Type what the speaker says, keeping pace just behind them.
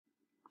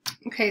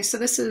Okay, so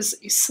this is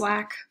a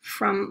Slack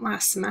from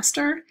last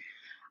semester.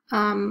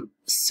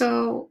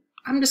 So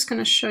I'm just going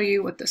to show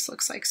you what this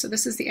looks like. So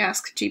this is the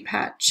Ask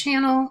GPAT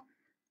channel,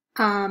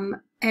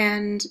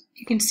 and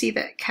you can see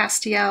that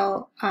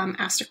Castiel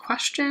asked a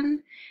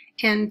question,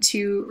 and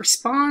to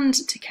respond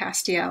to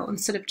Castiel,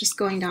 instead of just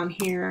going down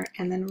here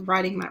and then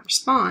writing my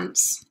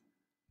response,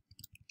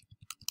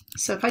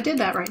 so if I did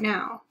that right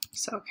now,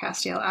 so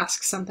Castiel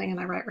asks something and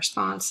I write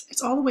response,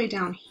 it's all the way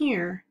down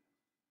here,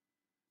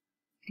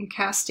 and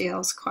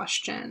Castiel's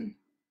question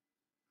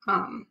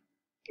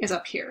is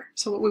up here.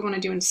 So what we want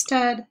to do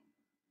instead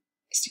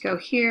is to go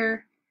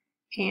here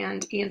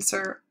and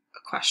answer a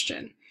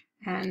question.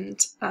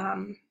 And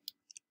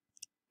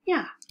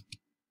yeah,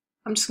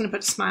 I'm just going to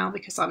put a smile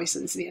because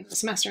obviously this is the end of the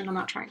semester and I'm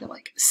not trying to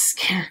like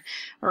scare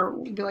or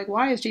be like,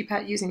 why is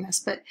GPAT using this?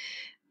 But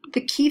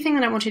the key thing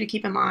that I want you to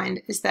keep in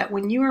mind is that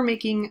when you are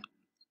making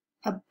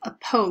a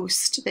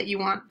post that you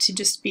want to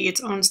just be its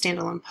own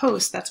standalone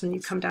post, that's when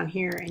you come down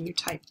here and you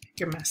type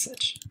your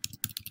message,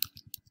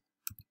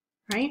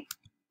 right?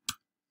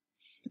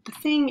 But the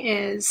thing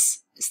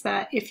is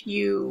that if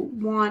you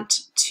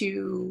want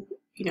to,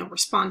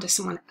 respond to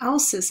someone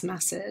else's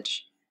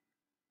message,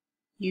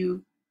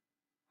 you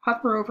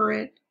hover over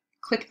it,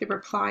 click the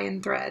reply in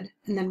thread,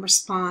 and then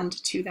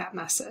respond to that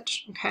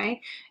message,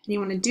 okay? And you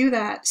want to do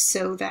that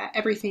so that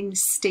everything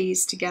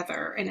stays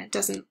together and it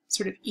doesn't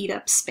sort of eat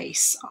up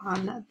space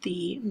on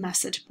the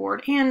message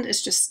board, and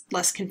it's just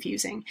less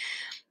confusing.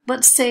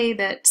 Let's say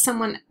that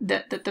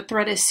that the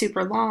thread is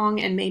super long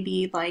and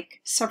maybe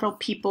like several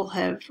people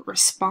have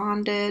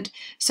responded.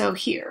 So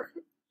here,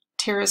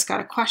 Tara's got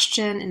a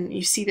question and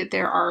you see that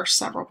there are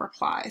several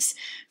replies.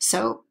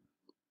 So,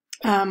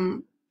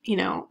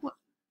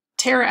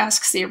 Tara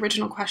asks the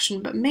original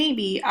question, but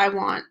maybe I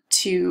want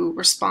to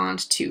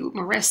respond to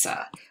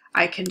Marissa.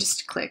 I can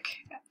just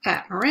click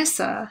at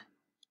Marissa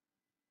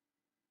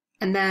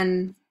and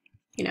then,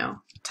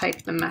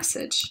 type the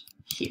message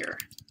here,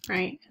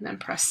 right? And then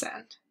press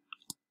send,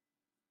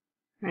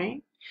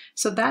 right?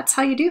 So that's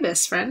how you do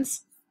this,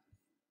 friends.